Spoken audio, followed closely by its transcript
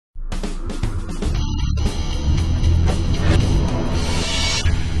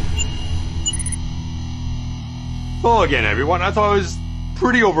Well, again, everyone, I thought it was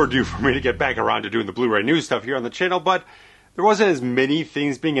pretty overdue for me to get back around to doing the Blu-ray news stuff here on the channel, but there wasn't as many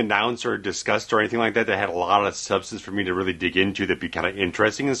things being announced or discussed or anything like that that had a lot of substance for me to really dig into that'd be kind of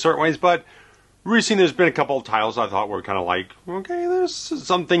interesting in certain ways. But recently there's been a couple of titles I thought were kind of like, okay, there's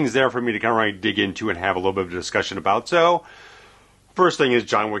some things there for me to kind of really dig into and have a little bit of a discussion about. So, first thing is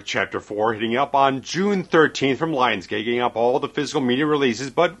John Wick Chapter 4 hitting up on June 13th from Lionsgate, getting up all the physical media releases,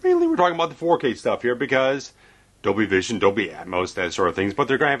 but mainly we're talking about the 4K stuff here because Dolby Vision, Dolby Atmos, that sort of things, but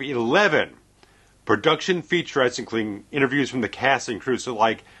they're going to have 11 production featurettes, including interviews from the cast and crew, so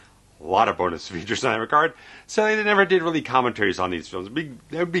like a lot of bonus features in that regard. So they never did really commentaries on these films.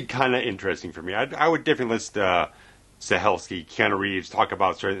 That would be kind of interesting for me. I would definitely list Stahelski, Keanu Reeves, talk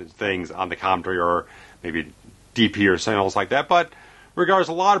about certain things on the commentary, or maybe DP or something else like that. But regardless,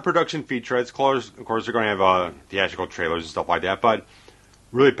 a lot of production featurettes. Of course, they're going to have theatrical trailers and stuff like that, but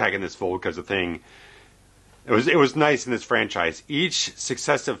really packing this full because the thing... It was nice in this franchise. Each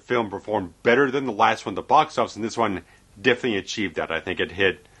successive film performed better than the last one at the box office, and this one definitely achieved that. I think it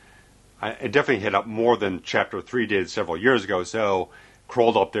definitely hit up more than Chapter 3 did several years ago, so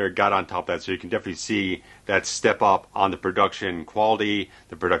crawled up there, got on top of that, so you can definitely see that step up on the production quality,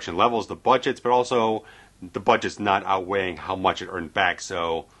 the production levels, the budgets, but also the budget's not outweighing how much it earned back,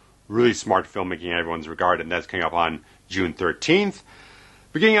 so really smart filmmaking in everyone's regard, and that's coming up on June 13th.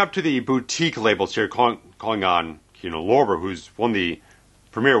 Beginning up to the boutique labels here, calling on Kino Lorber, who's one of the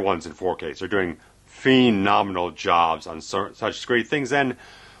premier ones in 4K. So they're doing phenomenal jobs on such great things. And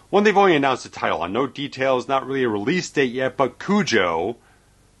one, they've only announced the title on. No details, not really a release date yet, but Cujo,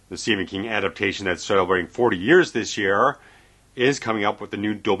 the Stephen King adaptation that's celebrating 40 years this year, is coming up with the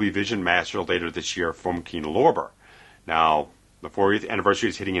new Dolby Vision master later this year from Kino Lorber. Now, the 40th anniversary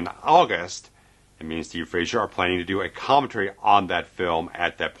is hitting in August. And me and Steve Frazier are planning to do a commentary on that film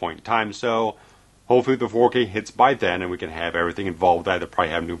at that point in time. So hopefully the 4K hits by then and we can have everything involved with that. They'll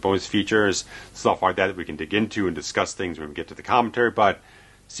probably have new bonus features, stuff like that we can dig into and discuss things when we get to the commentary. But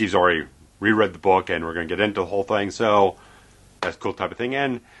Steve's already reread the book and we're going to get into the whole thing. So that's a cool type of thing.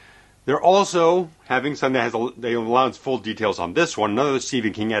 And they're also having something that they announced full details on this one. Another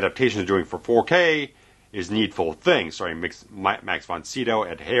Stephen King adaptation they're doing for 4K is Needful Things, starring Max von Sydow,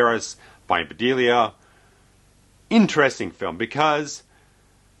 Ed Harris, Brian Bedelia. Interesting film because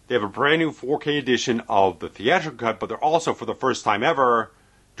they have a brand new 4K edition of the theatrical cut, but they're also, for the first time ever,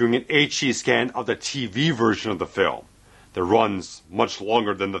 doing an HD scan of the TV version of the film that runs much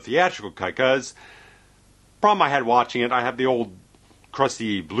longer than the theatrical cut. Because the problem I had watching it, I have the old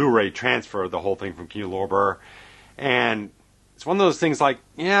crusty Blu-ray transfer of the whole thing from Kino Lorber, and it's one of those things like,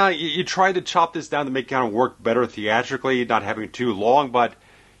 yeah, you try to chop this down to make it kind of work better theatrically, not having it too long, but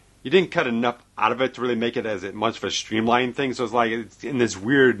you didn't cut enough out of it to really make it as much of a streamlined thing. So it's like it's in this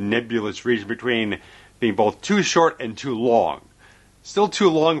weird nebulous region between being both too short and too long. Still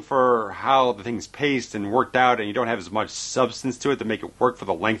too long for how the thing's paced and worked out, and you don't have as much substance to it to make it work for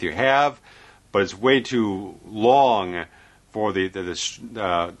the length you have. But it's way too long for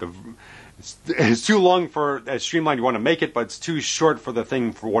it's too long for as streamlined you want to make it, but it's too short for the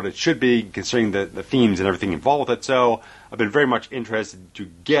thing for what it should be, considering the themes and everything involved with it. So I've been very much interested to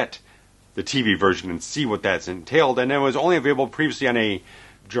get the TV version and see what that's entailed. And it was only available previously on a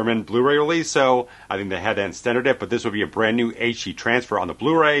German Blu-ray release, so I think they had that in standard depth, but this will be a brand new HD transfer on the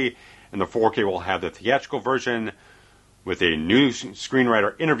Blu-ray, and the 4K will have the theatrical version with a new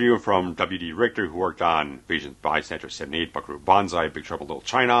screenwriter interview from W.D. Richter, who worked on Vision Bystander 78, Buckaroo Banzai, Big Trouble in Little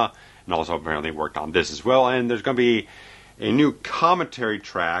China, and also apparently worked on this as well. And there's going to be a new commentary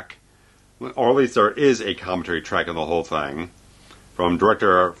track, or at least there is a commentary track on the whole thing, from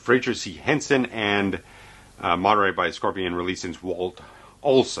director Fraser C. Henson and moderated by Scorpion Releasing's Walt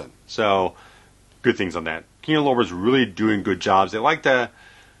Olson. So, good things on that. Kino Lorber's really doing good jobs. They like to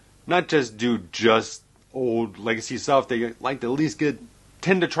not just do just old legacy stuff. They like to at least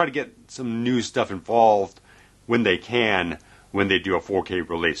tend to try to get some new stuff involved when they can, when they do a 4K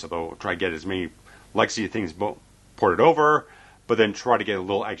release. So they'll try to get as many legacy things ported over, but then try to get a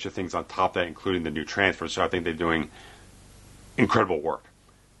little extra things on top of that, including the new transfer. So I think they're doing incredible work.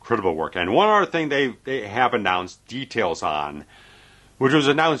 And one other thing they have announced details on, which was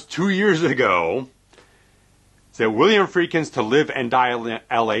announced 2 years ago, is that William Friedkin's To Live and Die in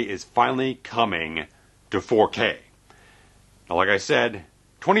L.A. is finally coming to 4K. Now, like I said,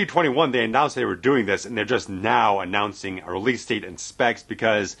 2021 they announced they were doing this, and they're just now announcing a release date and specs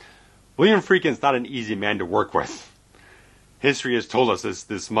because William Friedkin's not an easy man to work with. History has told us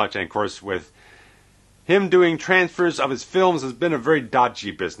this much, and of course with him doing transfers of his films has been a very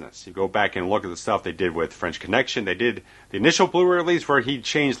dodgy business. You go back and look at the stuff they did with French Connection. They did the initial Blu-ray release where he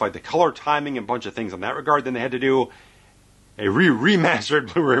changed like the color timing and a bunch of things in that regard. Then they had to do a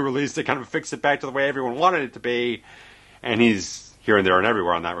remastered Blu-ray release to kind of fix it back to the way everyone wanted it to be. And he's here and there and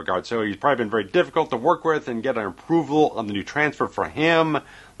everywhere on that regard. So he's probably been very difficult to work with and get an approval on the new transfer for him. At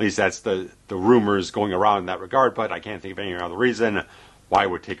least that's the rumors going around in that regard. But I can't think of any other reason why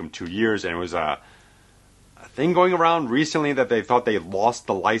it would take him 2 years. And it was a thing going around recently that they thought they lost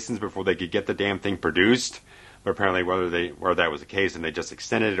the license before they could get the damn thing produced. But apparently whether that was the case and they just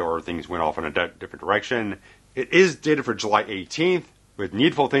extended it or things went off in a different direction. It is dated for July 18th, with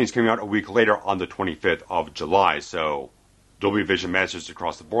Needful things coming out a week later on the 25th of July. So Dolby Vision masters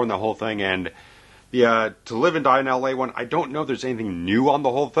across the board in the whole thing. And the To Live and Die in LA one, I don't know if there's anything new on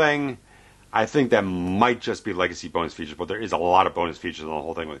the whole thing. I think that might just be legacy bonus features, but there is a lot of bonus features on the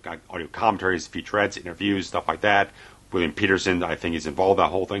whole thing with audio commentaries, featurettes, interviews, stuff like that. William Peterson, I think he's involved in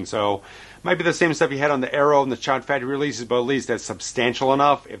that whole thing, so it might be the same stuff he had on the Arrow and the Child Factory releases, but at least that's substantial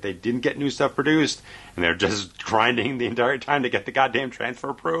enough if they didn't get new stuff produced and they're just grinding the entire time to get the goddamn transfer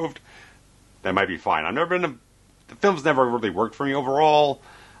approved. That might be fine. The film's never really worked for me overall.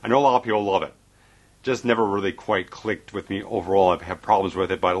 I know a lot of people love it. Just never really quite clicked with me overall. I've had problems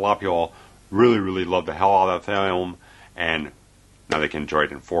with it, but a lot of people really, really love the hell out of that film, and now they can enjoy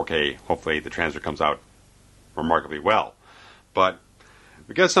it in 4K. Hopefully the transfer comes out remarkably well. But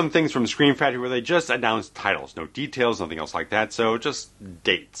we got some things from Screen Factory where they just announced titles. No details, nothing else like that, so just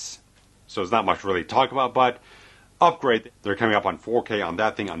dates. So there's not much really to talk about, but Upgrade, they're coming up on 4K on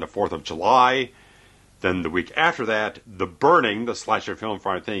that thing on the 4th of July. Then the week after that, The Burning, the slasher film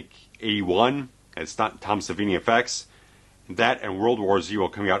from, I think, 81. It's not Tom Savini effects. That and World War Z will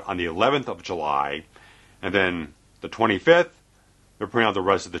coming out on the 11th of July. And then the 25th, they're putting out the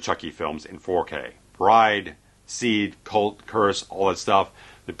rest of the Chucky films in 4K. Bride, Seed, Cult, Curse, all that stuff.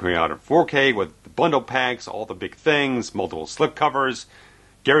 They're putting out in 4K with the bundle packs, all the big things, multiple slipcovers.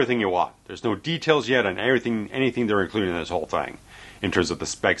 Get everything you want. There's no details yet on anything they're including in this whole thing in terms of the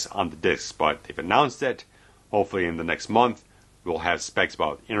specs on the discs, but they've announced it. Hopefully in the next month, we'll have specs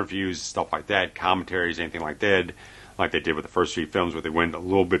about interviews, stuff like that, commentaries, anything like that, like they did with the first 3 films where they went a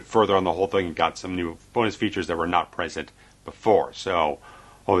little bit further on the whole thing and got some new bonus features that were not present before. So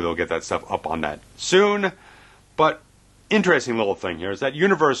hopefully they'll get that stuff up on that soon. But interesting little thing here is that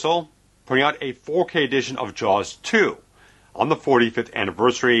Universal putting out a 4K edition of Jaws 2 on the 45th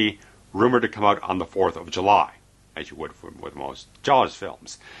anniversary, rumored to come out on the 4th of July, as you would with most Jaws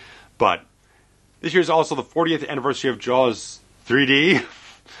films. But this year is also the 40th anniversary of Jaws 3D,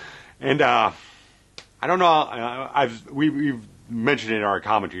 and I don't know. We've mentioned in our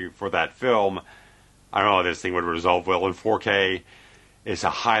commentary for that film. I don't know how this thing would resolve well in 4K. It's a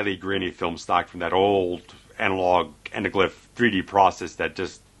highly grainy film stock from that old analog anaglyph 3D process that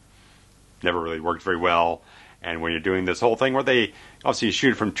just never really worked very well. And when you're doing this whole thing where they obviously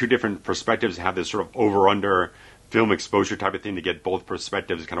shoot from 2 different perspectives and have this sort of over-under film exposure type of thing to get both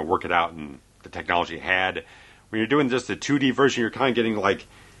perspectives, kind of work it out, and the technology had. When you're doing just the 2D version, you're kind of getting like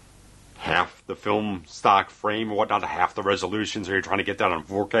half the film stock frame or whatnot, half the resolution, so you're trying to get that on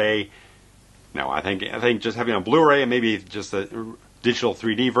 4K. No, I think just having a Blu-ray and maybe just a digital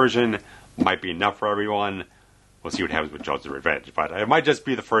 3D version might be enough for everyone. We'll see what happens with Jaws: The Revenge, but it might just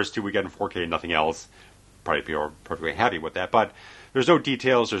be the first 2 we get in 4K and nothing else. Probably people are perfectly happy with that, but there's no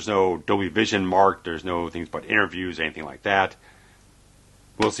details, there's no Dolby Vision mark, there's no things but interviews, anything like that.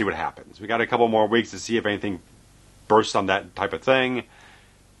 We'll see what happens. We got a couple more weeks to see if anything bursts on that type of thing.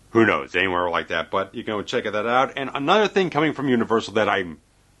 Who knows, anywhere like that, but you can go check that out. And another thing coming from Universal that I'm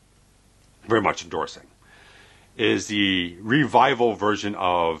very much endorsing is the revival version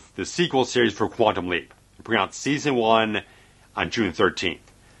of the sequel series for Quantum Leap. We're putting out Season 1 on June 13th.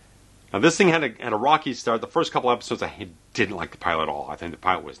 Now, this thing had a rocky start. The first couple episodes, I didn't like the pilot at all. I think the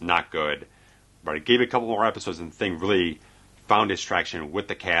pilot was not good. But I gave it a couple more episodes, and the thing really found its traction with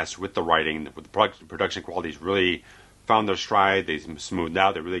the cast, with the writing, with the production qualities. Really found their stride. They smoothed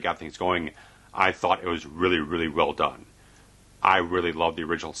out. They really got things going. I thought it was really, really well done. I really loved the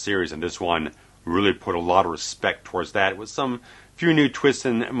original series, and this one really put a lot of respect towards that. With some few new twists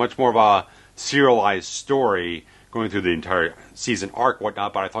and much more of a serialized story going through the entire season arc,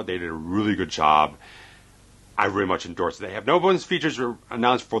 whatnot, but I thought they did a really good job. I very much endorse it. They have no bonus features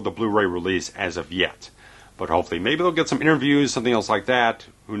announced for the Blu-ray release as of yet, but hopefully maybe they'll get some interviews, something else like that.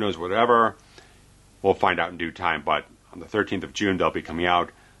 Who knows, whatever. We'll find out in due time, but on the 13th of June they'll be coming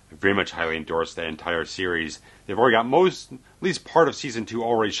out. I very much highly endorse the entire series. They've already got at least part of Season 2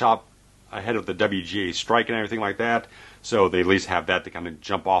 already shot ahead of the WGA strike and everything like that. So they at least have that to kind of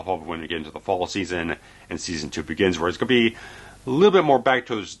jump off of when we get into the fall season and season 2 begins, where it's going to be a little bit more back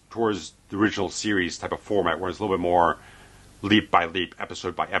towards the original series type of format, where it's a little bit more leap by leap,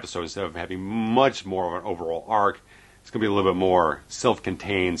 episode by episode, instead of having much more of an overall arc. It's going to be a little bit more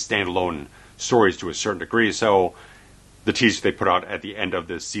self-contained, standalone stories to a certain degree. So the teaser they put out at the end of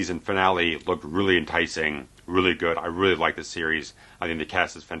the season finale looked really enticing, really good. I really like this series. I think the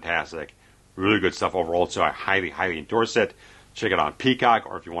cast is fantastic. Really good stuff overall, so I highly, highly endorse it. Check it out on Peacock,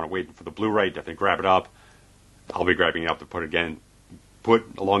 or if you want to wait for the Blu-ray, definitely grab it up. I'll be grabbing it up to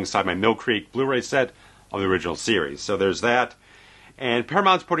put alongside my Mill Creek Blu-ray set of the original series. So there's that. And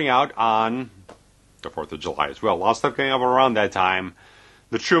Paramount's putting out on the 4th of July as well. A lot of stuff coming up around that time.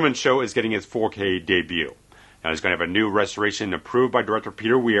 The Truman Show is getting its 4K debut. Now, it's going to have a new restoration approved by director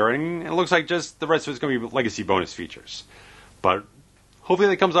Peter Weir, and it looks like just the rest of it's going to be legacy bonus features. But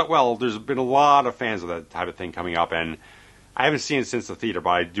hopefully it comes out well. There's been a lot of fans of that type of thing coming up, and I haven't seen it since the theater, but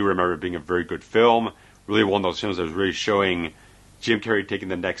I do remember it being a very good film. Really one of those films that was really showing Jim Carrey taking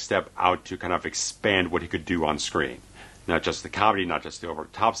the next step out to kind of expand what he could do on screen. Not just the comedy, not just the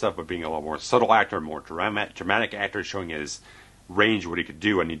over-the-top stuff, but being a lot more subtle actor, more dramatic actor, showing his range, what he could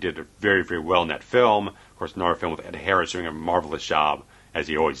do, and he did it very, very well in that film. Of course, another film with Ed Harris doing a marvelous job, as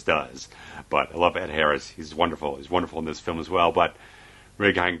he always does. But I love Ed Harris. He's wonderful. He's wonderful in this film as well. But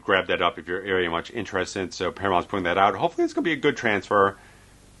really kind of grab that up if you're very much interested. So Paramount's putting that out. Hopefully it's going to be a good transfer.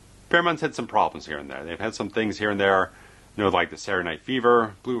 Paramount's had some problems here and there. They've had some things here and there. You know, like the Saturday Night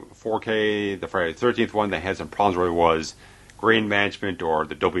Fever 4K, the Friday the 13th one, they had some problems where it was grain management or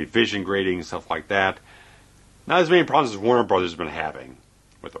the Dolby Vision grading, stuff like that. Not as many problems as Warner Brothers has been having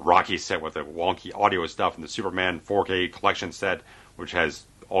with the Rocky set, with the wonky audio stuff, and the Superman 4K collection set, which has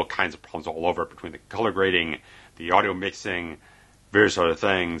all kinds of problems all over it, between the color grading, the audio mixing, various other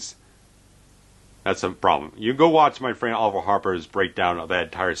things. That's a problem. You go watch my friend Oliver Harper's breakdown of that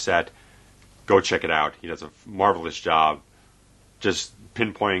entire set. Go check it out. He does a marvelous job just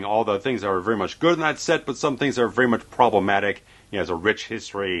pinpointing all the things that are very much good in that set, but some things that are very much problematic. He has a rich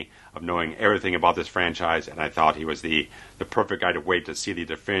history of knowing everything about this franchise, and I thought he was the perfect guy to wait to see the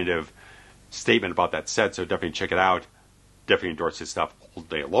definitive statement about that set, so definitely check it out. Definitely endorse his stuff all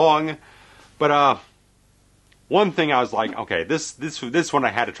day long. But one thing I was like, okay, this one I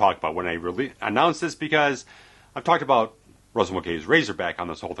had to talk about when I announced this, because I've talked about Russell Mulcahy's Razorback on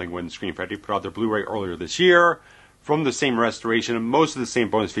this whole thing when Screen Factory put out their Blu-ray earlier this year from the same restoration and most of the same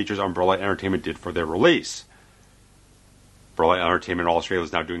bonus features Umbrella Entertainment did for their release. Umbrella Entertainment Australia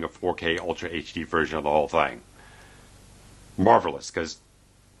is now doing a 4K Ultra HD version of the whole thing. Marvelous, because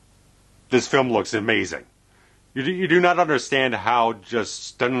this film looks amazing. You do not understand how just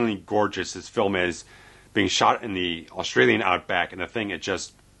stunningly gorgeous this film is, being shot in the Australian outback, and the thing is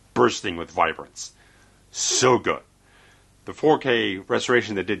just bursting with vibrance. So good. The 4K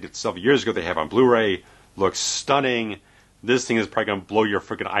restoration they did several years ago, they have on Blu-ray, looks stunning. This thing is probably going to blow your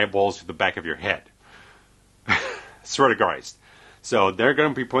freaking eyeballs to the back of your head. Swear to Christ. So they're going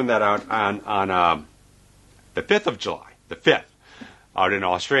to be putting that out on the 5th of July. The 5th. Out in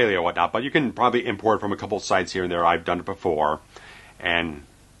Australia or whatnot. But you can probably import from a couple sites here and there. I've done it before. And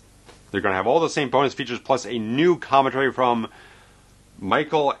they're going to have all the same bonus features plus a new commentary from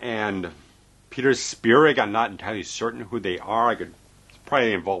Michael and Peter Spierig. I'm not entirely certain who they are. I could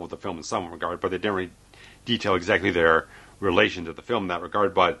probably involved with the film in some regard, but they didn't really detail exactly their relation to the film in that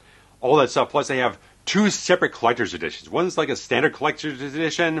regard. But all that stuff, plus they have two separate collector's editions. One's like a standard collector's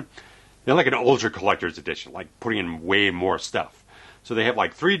edition, then like an ultra collector's edition, like putting in way more stuff. So they have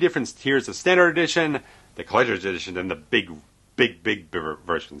like three different tiers: the standard edition, the collector's edition, and the big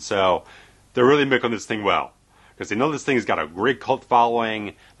version. So they're really making this thing well, because they know this thing has got a great cult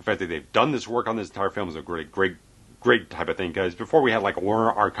following. The fact that they've done this work on this entire film is a great type of thing, because before we had like a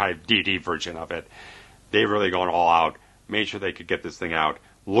Warner Archive DVD version of it, they've really gone all out, made sure they could get this thing out,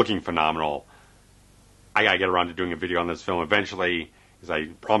 looking phenomenal. I gotta get around to doing a video on this film eventually, because I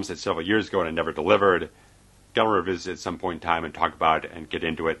promised it several years ago and I never delivered. Gotta revisit at some point in time and talk about it and get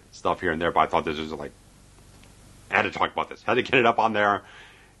into it, stuff here and there, but I thought this was like, I had to talk about this, had to get it up on there.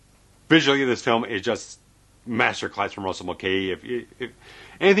 Visually, this film is just masterclass from Russell Mulcahy. If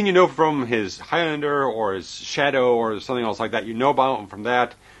anything you know from his Highlander or his Shadow or something else like that, you know about him from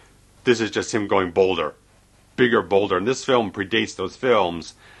that. This is just him going bolder, bigger, bolder. And this film predates those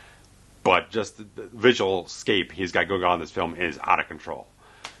films, but just the visual scape he's got going on in this film is out of control.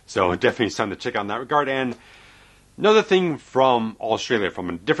 So definitely something to check out in that regard. And another thing from Australia, from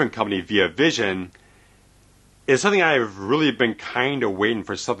a different company, Via Vision, is something I've really been kind of waiting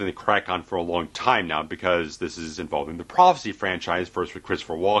for something to crack on for a long time now, because this is involving the Prophecy franchise, first with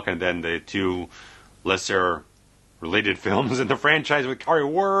Christopher Walken, and then the two lesser related films in the franchise with Kari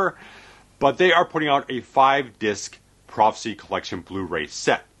Wurr. But they are putting out a 5-disc Prophecy Collection Blu-ray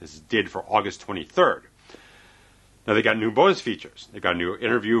set. This is dated for August 23rd. Now they got new bonus features. They got a new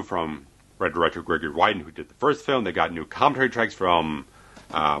interview from Red Director Gregory Wyden, who did the first film. They got new commentary tracks from,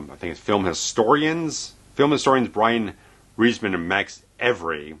 I think it's film historians Brian Reisman and Max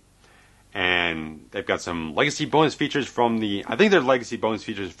Every. And they've got some legacy bonus features from the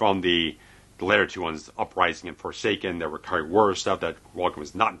later two ones, Uprising and Forsaken. There were Kari Wurr stuff that Walken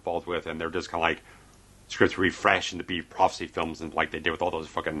was not involved with, and they're just kind of like scripts refreshed into be Prophecy films, and like they did with all those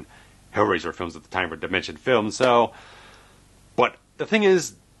fucking Hellraiser films at the time for Dimension Films. So, but the thing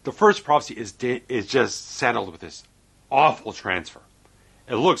is, the first Prophecy is just saddled with this awful transfer.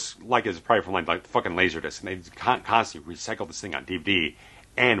 It looks like it's probably from like fucking Laserdisc, and they constantly recycle this thing on DVD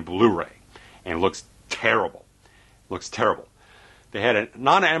and Blu-ray, and it looks terrible. They had a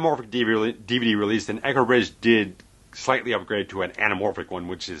non-anamorphic DVD released, and Echo Ridge did slightly upgrade to an anamorphic one,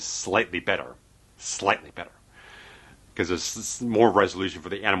 which is slightly better. Because there's more resolution for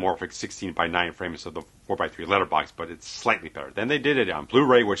the anamorphic 16:9 frame instead of the 4:3 letterbox, but it's slightly better. Then they did it on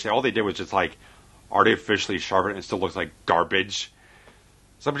Blu-ray, which all they did was just like artificially sharpen it, and it still looks like garbage.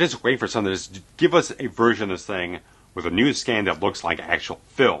 So I'm just waiting for something to just give us a version of this thing with a new scan that looks like actual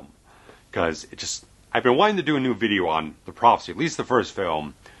film. Because I've been wanting to do a new video on The Prophecy, at least the first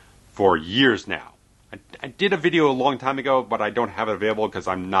film, for years now. I did a video a long time ago, but I don't have it available because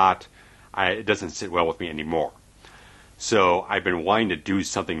it doesn't sit well with me anymore. So I've been wanting to do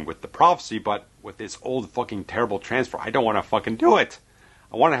something with The Prophecy, but with this old fucking terrible transfer, I don't want to fucking do it.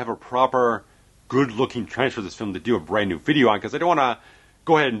 I want to have a proper, good-looking transfer of this film to do a brand new video on, because I don't want to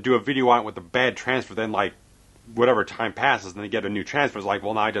go ahead and do a video on it with a bad transfer, then like whatever time passes, and then they get a new transfer. It's like,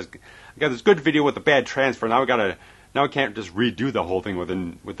 well, now I got this good video with a bad transfer. Now I can't just redo the whole thing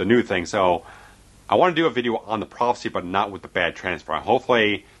with the new thing. So I want to do a video on The Prophecy, but not with the bad transfer.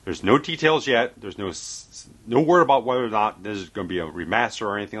 Hopefully, there's no details yet. There's no word about whether or not this is going to be a remaster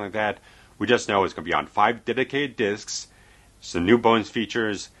or anything like that. We just know it's going to be on 5 dedicated discs, some new bonus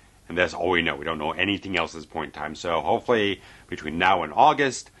features, and that's all we know. We don't know anything else at this point in time. So hopefully, between now and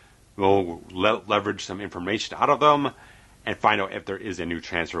August, we'll leverage some information out of them and find out if there is a new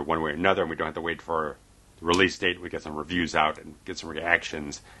transfer one way or another, and we don't have to wait for the release date. We get some reviews out and get some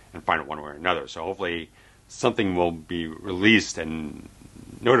reactions and find out one way or another. So hopefully something will be released and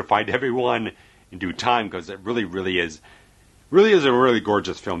notified to everyone in due time, because it really is a really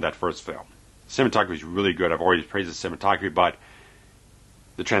gorgeous film, that first film. Cinematography is really good. I've always praised the cinematography, but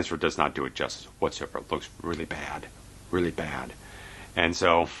the transfer does not do it justice whatsoever. It looks really bad. And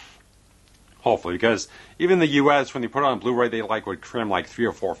so hopefully, because even in the U.S., when they put it on Blu-ray, they would trim like 3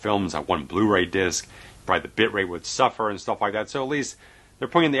 or 4 films on one Blu-ray disc. Probably the bitrate would suffer and stuff like that. So at least they're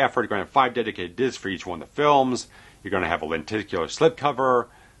putting in the effort. You're going to have 5 dedicated discs for each one of the films. You're going to have a lenticular slipcover.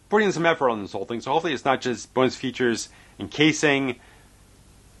 Putting in some effort on this whole thing. So hopefully it's not just bonus features and casing.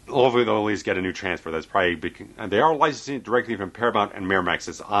 Hopefully they'll at least get a new transfer. That's probably and they are licensing it directly from Paramount and Miramax.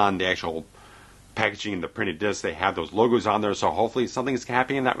 It's on the actual packaging and the printed disc. They have those logos on there. So hopefully something's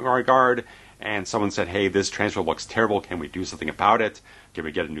happening in that regard. And someone said, hey, this transfer looks terrible. Can we do something about it? Can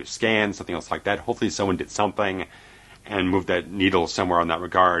we get a new scan? Something else like that. Hopefully someone did something and moved that needle somewhere on that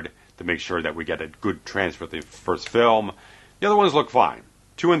regard to make sure that we get a good transfer of the first film. The other ones look fine.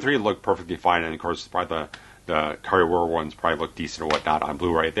 2 and 3 look perfectly fine. And, of course, probably the Kari Wurr ones probably look decent or whatnot on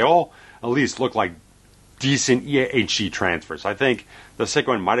Blu-ray. They all at least look like decent HD transfers. I think the second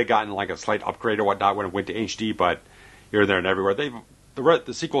one might have gotten like a slight upgrade or whatnot when it went to HD, but here, there, and everywhere,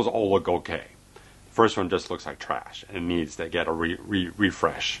 the sequels all look okay. The first one just looks like trash, and it needs to get a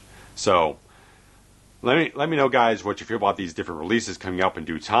refresh. So let me know, guys, what you feel about these different releases coming up in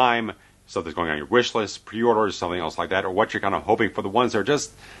due time. Stuff that's going on your wish list, pre-orders, something else like that, or what you're kind of hoping for. The ones that are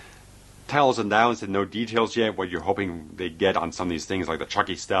just titles and downs and no details yet, what you're hoping they get on some of these things, like the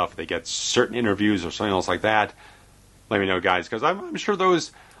Chucky stuff, they get certain interviews or something else like that. Let me know, guys, because I'm sure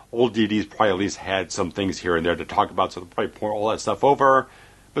those old DVDs probably at least had some things here and there to talk about, so they'll probably pour all that stuff over.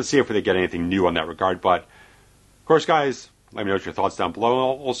 Let's see if they get anything new on that regard. But, of course, guys, let me know your thoughts down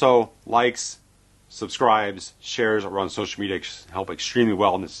below. Also, likes, subscribes, shares over on social media help extremely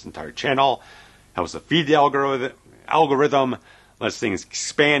well on this entire channel. Helps to feed the algorithm, lets things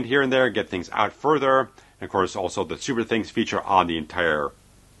expand here and there, get things out further. And, of course, also the Super Things feature on the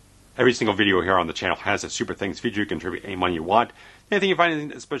every single video here on the channel has a Super Things feature. You can contribute any money you want. Anything you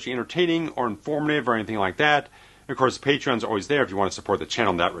find especially entertaining or informative or anything like that. And of course, Patreon's always there if you want to support the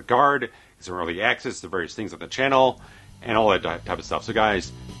channel in that regard. some early access to various things on the channel, and all that type of stuff. So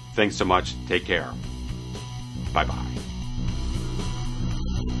guys, thanks so much. Take care. Bye-bye.